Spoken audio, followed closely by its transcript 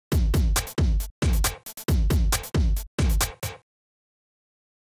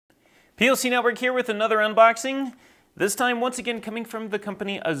PLC Network here with another unboxing. This time, once again, coming from the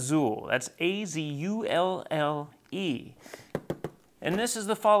company Azulle. That's A-Z-U-L-L-E. And this is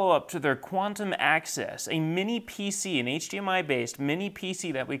the follow-up to their Quantum Access, a mini PC, an HDMI-based mini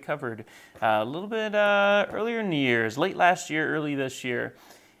PC that we covered a little bit earlier in the years, late last year, early this year.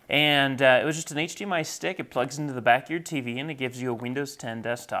 And it was just an HDMI stick. It plugs into the back of your TV, and it gives you a Windows 10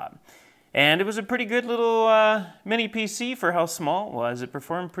 desktop. And it was a pretty good little mini PC for how small it was. It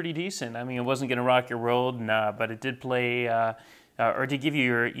performed pretty decent. I mean, it wasn't going to rock your world, nah, but it did play, or to give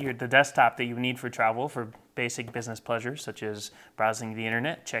you the desktop that you need for travel for basic business pleasures, such as browsing the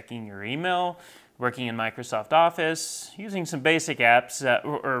internet, checking your email, working in Microsoft Office, using some basic apps,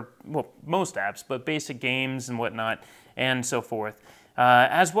 well, most apps, but basic games and whatnot, and so forth.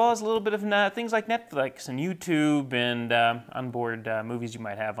 As well as a little bit of things like Netflix and YouTube and onboard movies you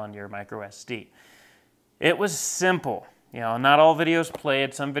might have on your micro SD. It was simple. You know, not all videos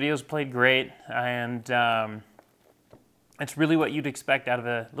played. Some videos played great, and it's really what you'd expect out of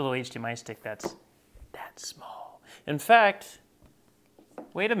a little HDMI stick that's that small. In fact,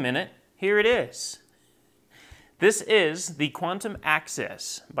 wait a minute. Here it is. This is the Quantum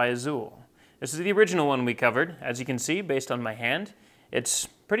Access by Azulle. This is the original one we covered, as you can see, based on my hand. It's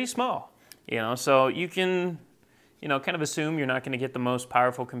pretty small, you know, so you can, you know, kind of assume you're not going to get the most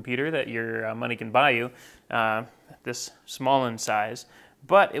powerful computer that your money can buy you, this small in size,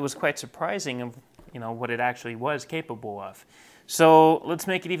 but it was quite surprising of, you know, what it actually was capable of. So let's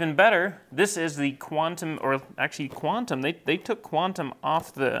make it even better. This is the Quantum, or actually Quantum, they took Quantum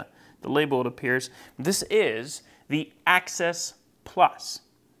off the label, it appears. This is the Access Plus,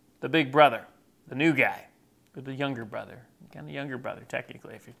 the big brother, the new guy, or the younger brother. Kind of younger brother,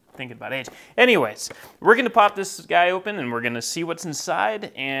 technically, if you're thinking about age. Anyways, we're going to pop this guy open, and we're going to see what's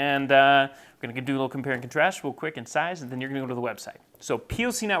inside, and we're going to do a little compare and contrast real quick in size, and then you're going to go to the website. So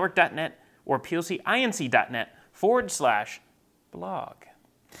plcnetwork.net or plcinc.net/blog.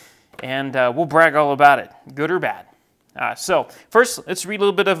 And we'll brag all about it, good or bad. So first, let's read a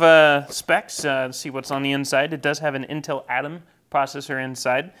little bit of specs, see what's on the inside. It does have an Intel Atom processor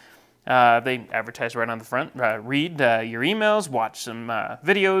inside. They advertise right on the front. Read your emails, watch some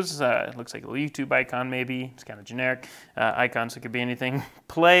videos. It looks like a little YouTube icon maybe. It's kind of generic icon, so it could be anything.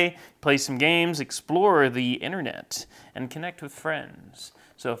 Play some games, explore the internet, and connect with friends.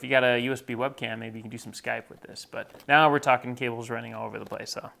 So if you got a USB webcam, maybe you can do some Skype with this. But now we're talking cables running all over the place.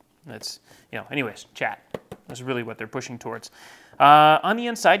 So that's, you know, anyways, chat. That's really what they're pushing towards. On the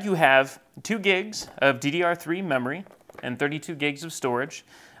inside, you have 2 gigs of DDR3 memory and 32 gigs of storage.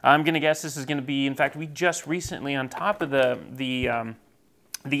 I'm going to guess this is going to be, in fact, we just recently, on top of the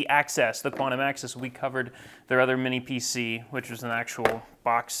Access, the Quantum Access, we covered their other mini PC, which was an actual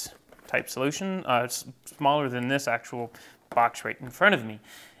box type solution. It's smaller than this actual box right in front of me.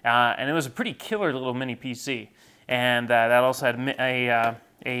 And it was a pretty killer little mini PC. And that also had a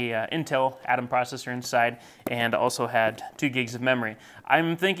Intel Atom processor inside, and also had 2 gigs of memory.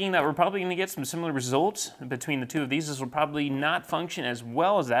 I'm thinking that we're probably going to get some similar results between the two of these. This will probably not function as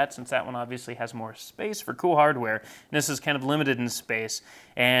well as that, since that one obviously has more space for cool hardware. And this is kind of limited in space,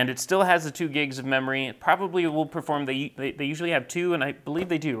 and it still has the 2 gigs of memory. It probably will perform, they usually have 2, and I believe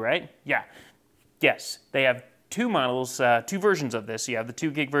they do, right? Yeah. Yes, they have 2 models, 2 versions of this. You have the 2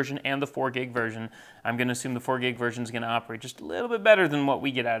 gig version and the 4 gig version. I'm going to assume the 4 gig version is going to operate just a little bit better than what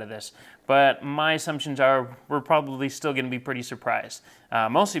we get out of this. But my assumptions are we're probably still going to be pretty surprised.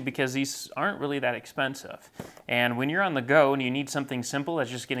 Mostly because these aren't really that expensive. And when you're on the go and you need something simple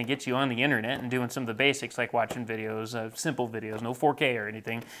that's just going to get you on the internet and doing some of the basics like watching videos, simple videos, no 4K or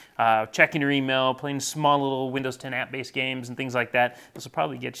anything, checking your email, playing small little Windows 10 app-based games and things like that, this will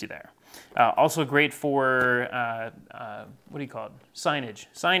probably get you there. Also great for, what do you call it?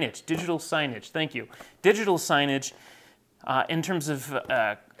 Signage, digital signage, thank you. Digital signage in terms of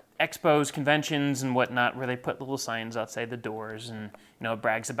expos, conventions, and whatnot, where they put little signs outside the doors, and you know, it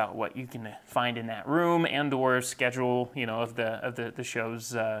brags about what you can find in that room and/or schedule, you know, of the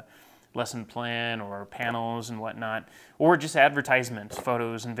show's lesson plan or panels and whatnot, or just advertisements,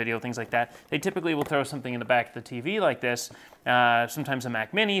 photos and video, things like that. They typically will throw something in the back of the TV like this, sometimes a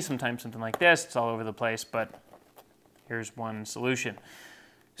Mac Mini, sometimes something like this. It's all over the place, but here's one solution.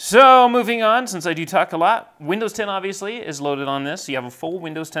 So moving on, since I do talk a lot, Windows 10 obviously is loaded on this. You have a full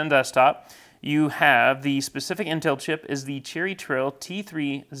Windows 10 desktop. You have the specific Intel chip is the Cherry Trail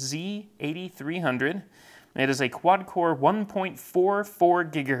T3Z8300. It is a quad-core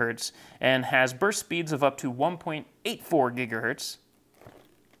 1.44 gigahertz and has burst speeds of up to 1.84 gigahertz.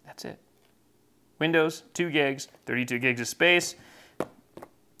 That's it. Windows, 2 gigs, 32 gigs of space,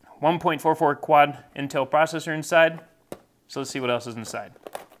 1.44 quad Intel processor inside. So let's see what else is inside.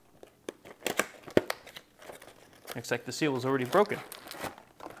 Looks like the seal was already broken.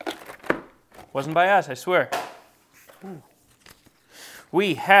 Wasn't by us, I swear. Ooh.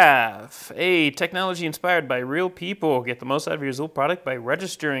 We have a technology inspired by real people. Get the most out of your Azulle product by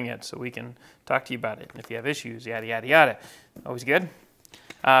registering it so we can talk to you about it. If you have issues, yada, yada, yada. Always good.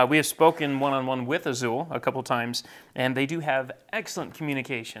 We have spoken one-on-one with Azulle a couple times, and they do have excellent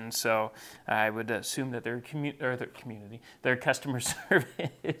communication. So I would assume that their customer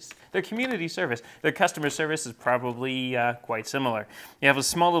service, their community service, their customer service is probably quite similar. You have a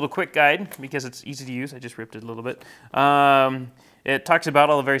small little quick guide because it's easy to use. I just ripped it a little bit. It talks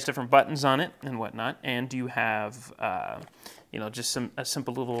about all the various different buttons on it and whatnot, and you have just a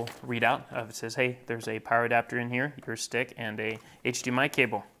simple little readout of it says, hey, there's a power adapter in here, your stick, and a HDMI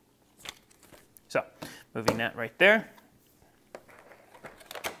cable. So, moving that right there.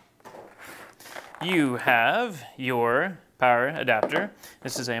 You have your power adapter.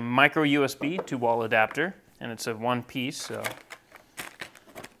 This is a micro USB 2-wall adapter, and it's a one piece, so.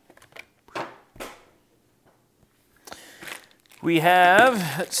 We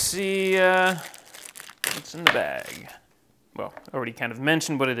have, let's see, what's in the bag? Well, I already kind of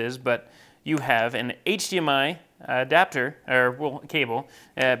mentioned what it is, but you have an HDMI adapter, or cable.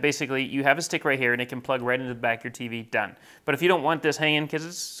 Basically, you have a stick right here, and it can plug right into the back of your TV, done. But if you don't want this hanging, because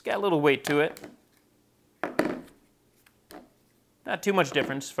it's got a little weight to it, not too much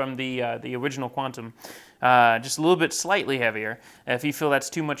difference from the original Quantum, just a little bit slightly heavier. If you feel that's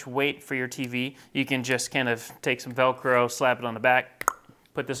too much weight for your TV, you can just kind of take some Velcro, slap it on the back,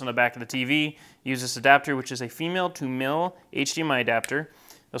 put this on the back of the TV, use this adapter, which is a female to male HDMI adapter.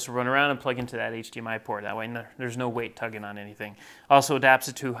 This will run around and plug into that HDMI port. That way there's no weight tugging on anything. Also adapts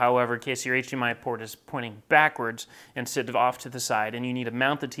it to, however, in case your HDMI port is pointing backwards instead of off to the side and you need to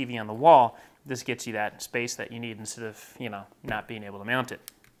mount the TV on the wall, this gets you that space that you need instead of, not being able to mount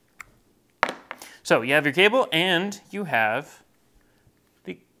it. So you have your cable and you have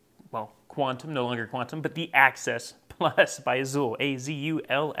the, Quantum, no longer Quantum, but the Access Plus by Azulle,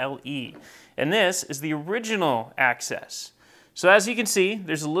 A-Z-U-L-L-E. And this is the original Access. So as you can see,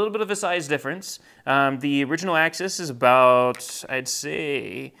 there's a little bit of a size difference. The original Access is about, I'd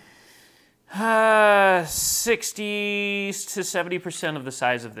say, 60 to 70% of the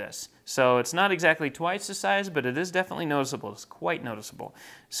size of this. So it's not exactly twice the size, but it is definitely noticeable. It's quite noticeable.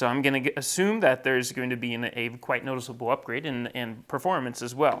 So I'm going to assume that there's going to be a quite noticeable upgrade in performance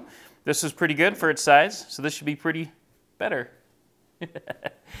as well. This is pretty good for its size, so this should be pretty better.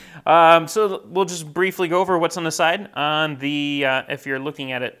 So we'll just briefly go over what's on the side. On the, if you're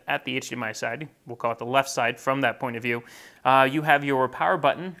looking at it at the HDMI side, we'll call it the left side from that point of view, you have your power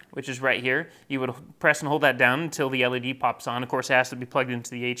button, which is right here. You would press and hold that down until the LED pops on. Of course, it has to be plugged into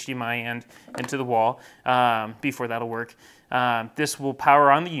the HDMI and into the wall before that'll work. This will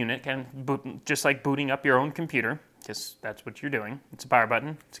power on the unit, just like booting up your own computer, because that's what you're doing. It's a power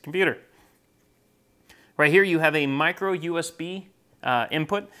button, it's a computer. Right here you have a micro USB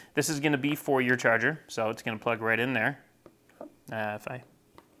input. This is going to be for your charger, so it's going to plug right in there. If I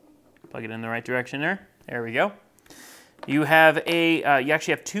plug it in the right direction there we go. You have you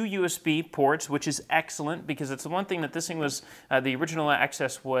actually have two USB ports, which is excellent because it's the one thing that this thing was, the original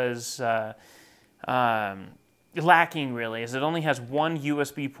Access was lacking really, is it only has one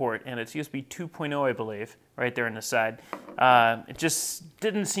USB port, and it's USB 2.0, I believe, right there on the side. It just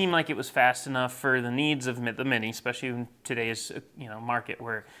didn't seem like it was fast enough for the needs of the Mini, especially in today's market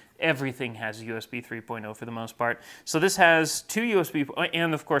where everything has USB 3.0 for the most part. So this has two USB,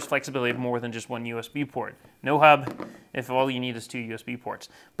 and of course flexibility of more than just one USB port. No hub, if all you need is two USB ports.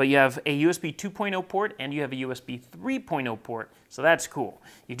 But you have a USB 2.0 port and you have a USB 3.0 port, so that's cool.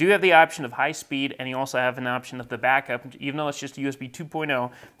 You do have the option of high speed, and you also have an option of the backup, even though it's just a USB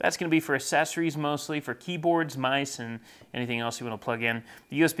 2.0, that's going to be for accessories mostly, for keyboards, mice, and anything else you want to plug in.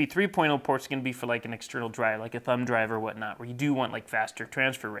 The USB 3.0 port is going to be for like an external drive, like a thumb drive or whatnot, where you do want like faster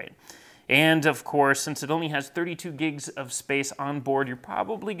transfer rate. And of course, since it only has 32 gigs of space on board, you're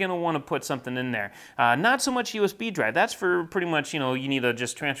probably going to want to put something in there. Not so much USB drive. That's for pretty much, you need to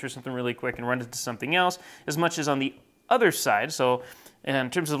just transfer something really quick and run it to something else, as much as on the other side. So in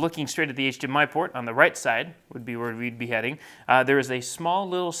terms of looking straight at the HDMI port, on the right side would be where we'd be heading. There is a small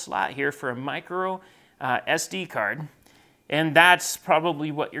little slot here for a micro SD card. And that's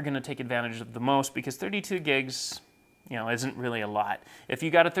probably what you're going to take advantage of the most, because 32 gigs, isn't really a lot. If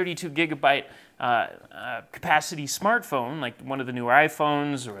you got a 32 gigabyte capacity smartphone, like one of the newer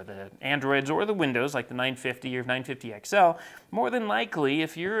iPhones or the Androids or the Windows, like the 950 or 950 XL, more than likely,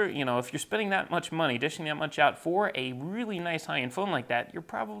 if you're spending that much money, dishing that much out for a really nice high-end phone like that, you're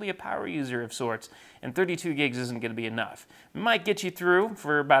probably a power user of sorts, and 32 gigs isn't going to be enough. It might get you through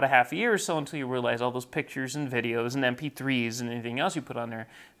for about a half a year or so until you realize all those pictures and videos and MP3s and anything else you put on there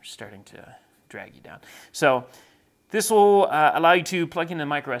are starting to drag you down. So this will allow you to plug in a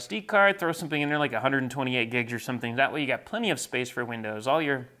micro SD card, throw something in there like 128 gigs or something. That way you got plenty of space for Windows, all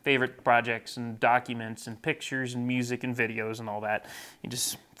your favorite projects and documents and pictures and music and videos and all that. You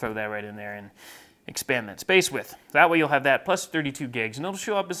just throw that right in there and expand that space with. That way you'll have that plus 32 gigs, and it'll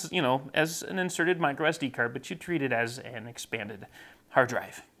show up as, as an inserted micro SD card, but you treat it as an expanded hard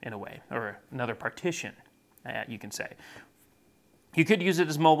drive in a way, or another partition, you can say. You could use it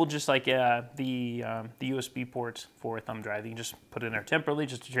as mobile, just like the USB ports for a thumb drive. You can just put it in there temporarily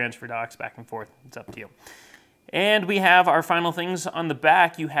just to transfer docs back and forth. It's up to you. And we have our final things on the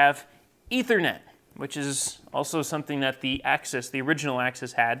back. You have Ethernet, which is also something that the original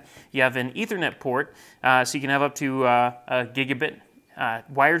Axis had. You have an Ethernet port, so you can have up to a gigabit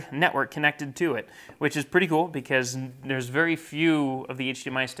wired network connected to it, which is pretty cool because there's very few of the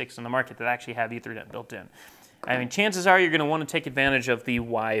HDMI sticks on the market that actually have Ethernet built in. I mean, chances are you're going to want to take advantage of the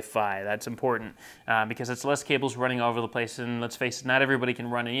Wi-Fi. That's important because it's less cables running all over the place, and let's face it, not everybody can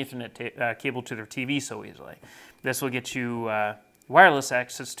run an Ethernet cable to their TV so easily. This will get you wireless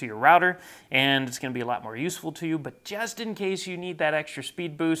access to your router, and it's going to be a lot more useful to you, but just in case you need that extra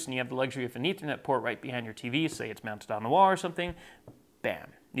speed boost and you have the luxury of an Ethernet port right behind your TV, say it's mounted on the wall or something,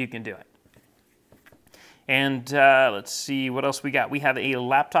 bam, you can do it. And let's see what else we got. We have a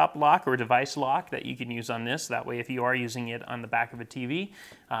laptop lock or device lock that you can use on this. That way, if you are using it on the back of a TV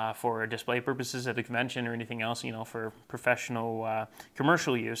for display purposes at a convention or anything else, for professional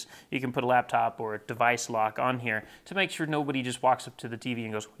commercial use, you can put a laptop or a device lock on here to make sure nobody just walks up to the TV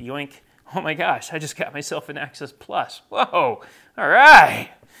and goes, yoink, oh my gosh, I just got myself an Access Plus. Whoa, all right.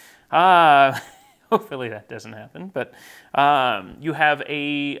 Hopefully that doesn't happen, but you have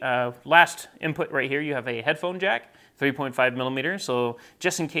a last input right here. You have a headphone jack, 3.5 millimeters, so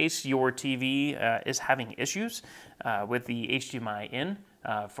just in case your TV is having issues with the HDMI in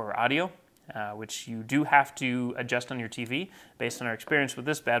for audio, which you do have to adjust on your TV based on our experience with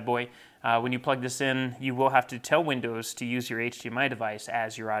this bad boy. When you plug this in, you will have to tell Windows to use your HDMI device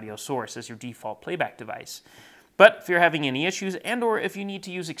as your audio source, as your default playback device. But if you're having any issues, and or if you need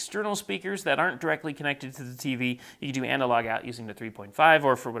to use external speakers that aren't directly connected to the TV, you can do analog out using the 3.5,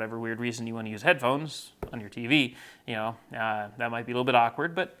 or for whatever weird reason you want to use headphones on your TV, that might be a little bit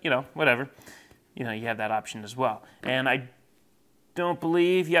awkward, but whatever. You have that option as well. And I don't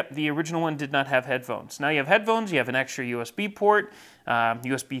believe, the original one did not have headphones. Now you have headphones, you have an extra USB port,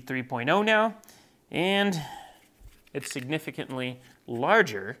 USB 3.0 now, and it's significantly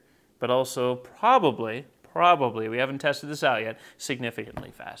larger, but also probably, we haven't tested this out yet, significantly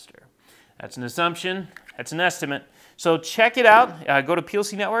faster. That's an assumption, that's an estimate. So check it out, go to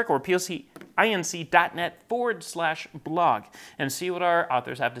PLC Network or plcinc.net/blog and see what our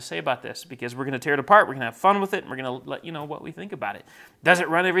authors have to say about this, because we're going to tear it apart, we're going to have fun with it, and we're going to let you know what we think about it. Does it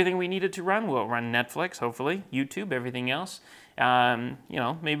run everything we need it to run? Will it run Netflix, hopefully, YouTube, everything else?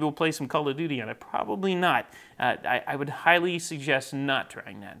 Maybe we'll play some Call of Duty on it. Probably not. I would highly suggest not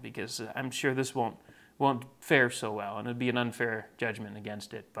trying that, because I'm sure this won't fare so well, and it'd be an unfair judgment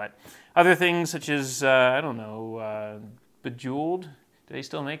against it. But other things such as, Bejeweled, do they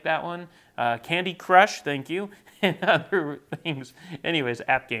still make that one? Candy Crush, thank you, and other things. Anyways,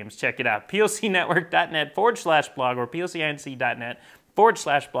 app games, check it out. plcnetwork.net/blog or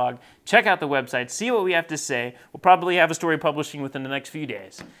plcinc.net/blog. Check out the website, see what we have to say. We'll probably have a story publishing within the next few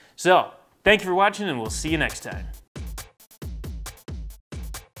days. So, thank you for watching, and we'll see you next time.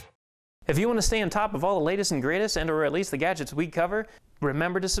 If you want to stay on top of all the latest and greatest, and or at least the gadgets we cover,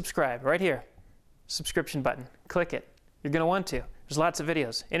 remember to subscribe right here. Subscription button. Click it. You're going to want to. There's lots of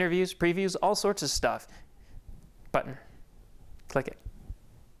videos, interviews, previews, all sorts of stuff. Button. Click it.